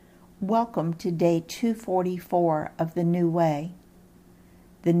Welcome to day 244 of the New Way.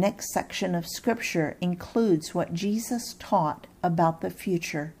 The next section of Scripture includes what Jesus taught about the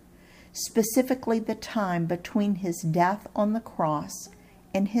future, specifically the time between his death on the cross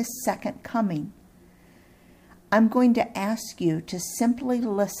and his second coming. I'm going to ask you to simply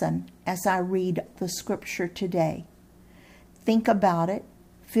listen as I read the Scripture today. Think about it.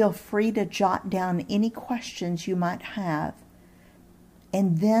 Feel free to jot down any questions you might have.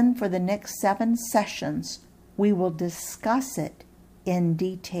 And then for the next 7 sessions, we will discuss it in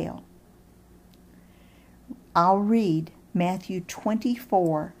detail. I'll read Matthew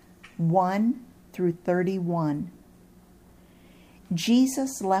 24, 1 through 31.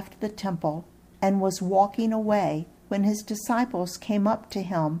 Jesus left the temple and was walking away when his disciples came up to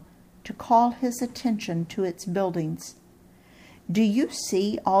him to call his attention to its buildings. "Do you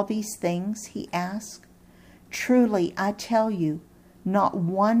see all these things?" he asked. "Truly, I tell you, not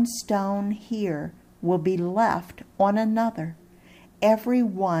one stone here will be left on another. Every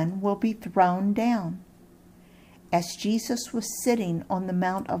one will be thrown down." As Jesus was sitting on the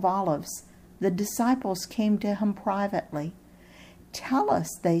Mount of Olives, the disciples came to him privately. "Tell us,"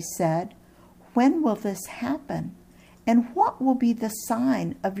 they said, "when will this happen? And what will be the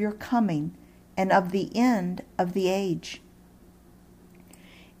sign of your coming and of the end of the age?"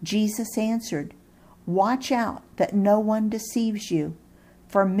 Jesus answered, "Watch out that no one deceives you,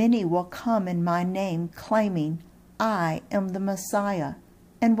 for many will come in my name claiming, 'I am the Messiah,'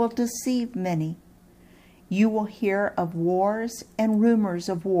 and will deceive many. You will hear of wars and rumors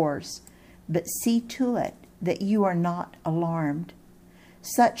of wars, but see to it that you are not alarmed.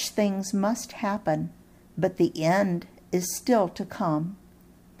 Such things must happen, but the end is still to come.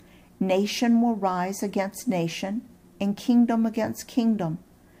 Nation will rise against nation, and kingdom against kingdom.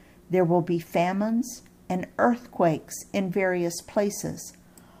 There will be famines and earthquakes in various places.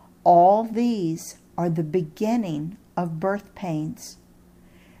 All these are the beginning of birth pains.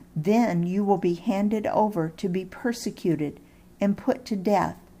 Then you will be handed over to be persecuted and put to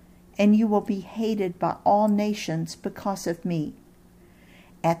death, and you will be hated by all nations because of me.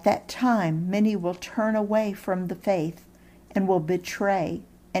 At that time many will turn away from the faith and will betray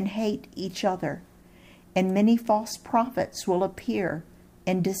and hate each other, and many false prophets will appear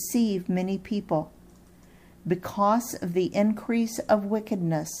and deceive many people. Because of the increase of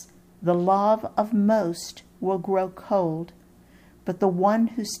wickedness, the love of most will grow cold, but the one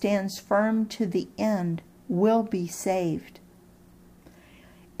who stands firm to the end will be saved.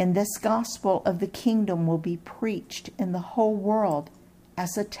 And this gospel of the kingdom will be preached in the whole world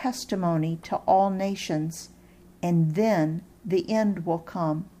as a testimony to all nations, and then the end will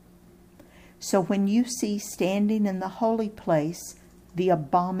come. So when you see standing in the holy place the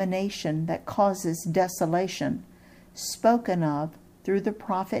abomination that causes desolation, spoken of through the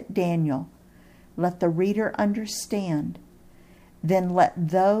prophet Daniel, let the reader understand. Then let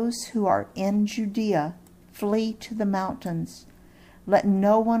those who are in Judea flee to the mountains. Let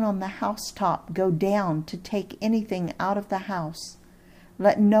no one on the housetop go down to take anything out of the house.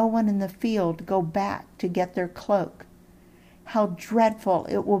 Let no one in the field go back to get their cloak. How dreadful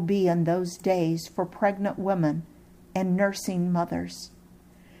it will be in those days for pregnant women and nursing mothers.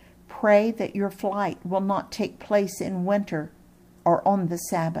 Pray that your flight will not take place in winter or on the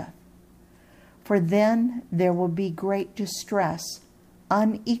Sabbath. For then there will be great distress,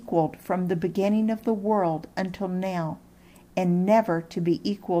 unequaled from the beginning of the world until now, and never to be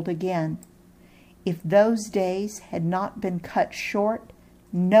equaled again. If those days had not been cut short,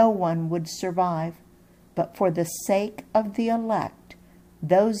 no one would survive. But for the sake of the elect,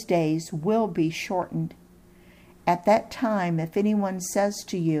 those days will be shortened. At that time, if anyone says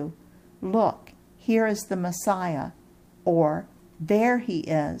to you, 'Look, here is the Messiah,' or 'There he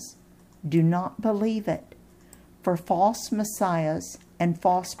is,' do not believe it. For false messiahs and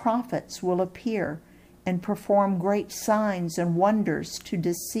false prophets will appear and perform great signs and wonders to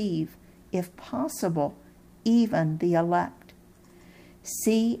deceive, if possible, even the elect.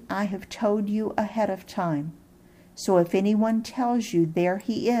 See, I have told you ahead of time. So if anyone tells you, 'There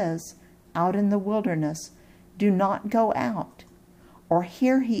he is,' out in the wilderness, do not go out. Or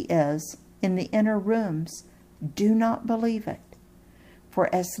 'Here he is,' in the inner rooms, do not believe it. For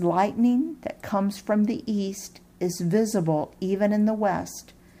as lightning that comes from the east is visible even in the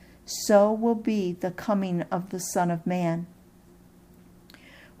west, so will be the coming of the Son of Man.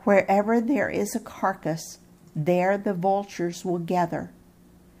 Wherever there is a carcass, there the vultures will gather.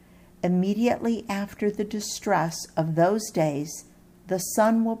 Immediately after the distress of those days, the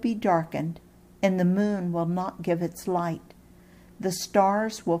sun will be darkened, and the moon will not give its light. The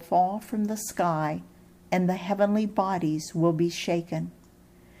stars will fall from the sky, and the heavenly bodies will be shaken.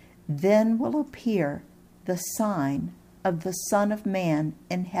 Then will appear the sign of the Son of Man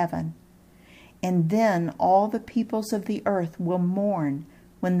in heaven. And then all the peoples of the earth will mourn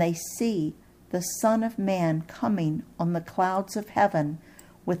when they see the Son of Man coming on the clouds of heaven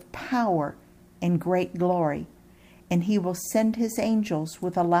with power and great glory. And he will send his angels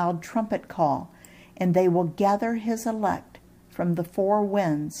with a loud trumpet call, and they will gather his elect from the four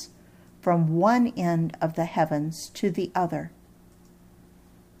winds, from one end of the heavens to the other.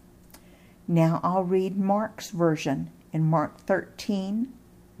 Now I'll read Mark's version in Mark 13,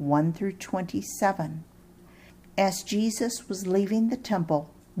 1 through 27. As Jesus was leaving the temple,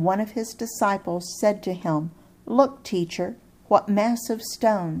 one of his disciples said to him, "Look, teacher, what massive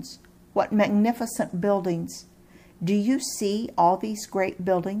stones, what magnificent buildings. Do you see all these great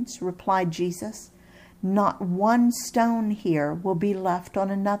buildings?" replied Jesus. "Not one stone here will be left on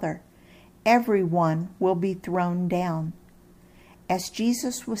another. Every one will be thrown down." As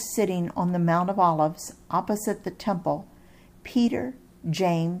Jesus was sitting on the Mount of Olives opposite the temple, Peter,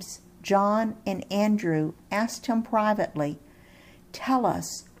 James, John, and Andrew asked him privately, "Tell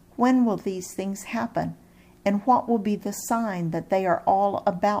us, when will these things happen? And what will be the sign that they are all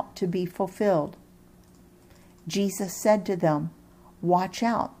about to be fulfilled?" Jesus said to them, "Watch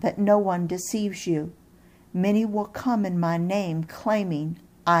out that no one deceives you. Many will come in my name, claiming,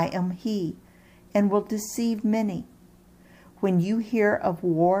 'I am he,' and will deceive many. When you hear of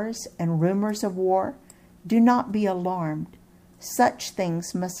wars and rumors of war, do not be alarmed. Such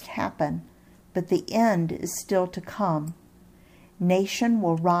things must happen, but the end is still to come. Nation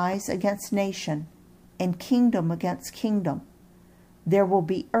will rise against nation, and kingdom against kingdom. There will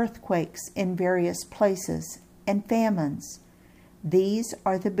be earthquakes in various places, and famines. These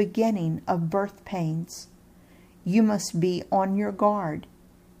are the beginning of birth pains. You must be on your guard.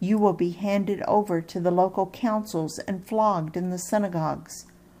 You will be handed over to the local councils and flogged in the synagogues.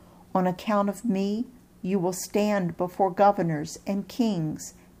 On account of me, you will stand before governors and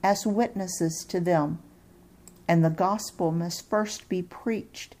kings as witnesses to them. And the gospel must first be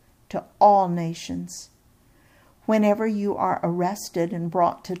preached to all nations. Whenever you are arrested and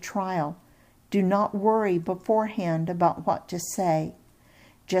brought to trial, do not worry beforehand about what to say.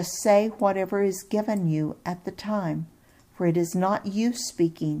 Just say whatever is given you at the time, for it is not you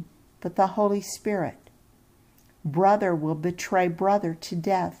speaking, but the Holy Spirit. Brother will betray brother to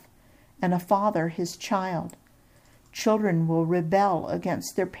death, and a father his child. Children will rebel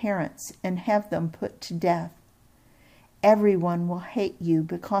against their parents and have them put to death. Everyone will hate you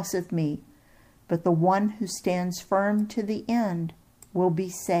because of me, but the one who stands firm to the end will be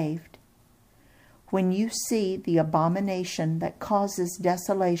saved. When you see the abomination that causes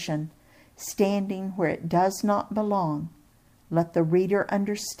desolation standing where it does not belong, let the reader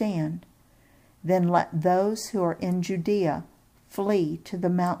understand. Then let those who are in Judea flee to the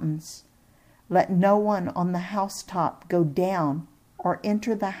mountains. Let no one on the housetop go down or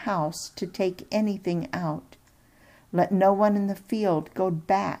enter the house to take anything out. Let no one in the field go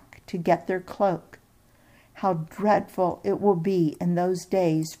back to get their cloak. How dreadful it will be in those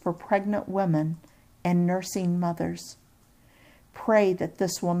days for pregnant women and nursing mothers. Pray that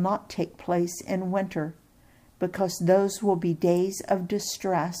this will not take place in winter, because those will be days of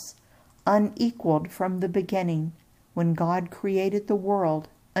distress, unequaled from the beginning, when God created the world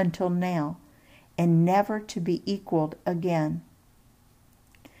until now, and never to be equaled again.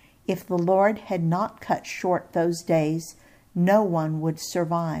 If the Lord had not cut short those days, no one would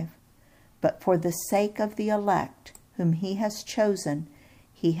survive. But for the sake of the elect, whom he has chosen,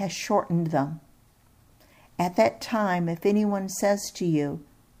 he has shortened them. At that time, if anyone says to you,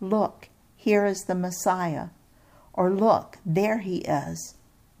 'Look, here is the Messiah,' or 'Look, there he is,'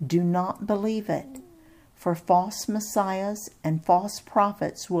 do not believe it. For false messiahs and false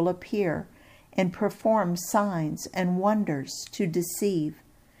prophets will appear and perform signs and wonders to deceive,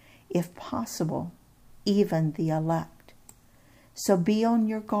 if possible, even the elect. So be on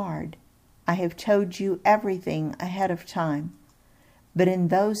your guard. I have told you everything ahead of time. But in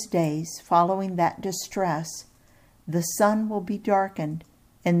those days following that distress, the sun will be darkened,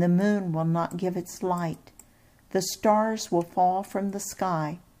 and the moon will not give its light. The stars will fall from the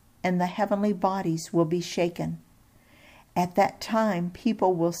sky, and the heavenly bodies will be shaken. At that time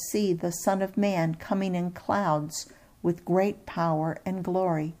people will see the Son of Man coming in clouds with great power and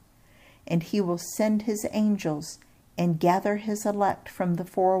glory. And he will send his angels and gather his elect from the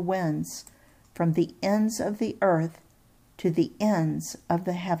four winds, from the ends of the earth to the ends of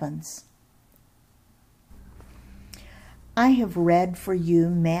the heavens. I have read for you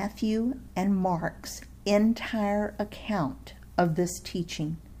Matthew and Mark's entire account of this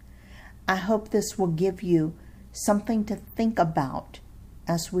teaching. I hope this will give you something to think about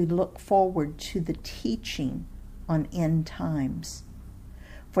as we look forward to the teaching on end times.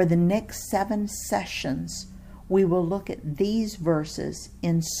 For the next 7 sessions, we will look at these verses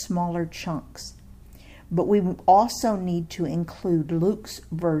in smaller chunks. But we also need to include Luke's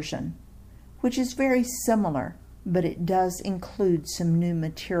version, which is very similar, but it does include some new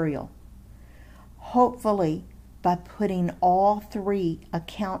material. Hopefully, by putting all 3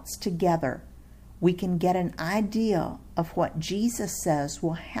 accounts together, we can get an idea of what Jesus says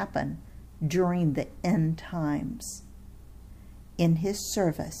will happen during the end times. In his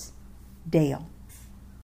service, Dale.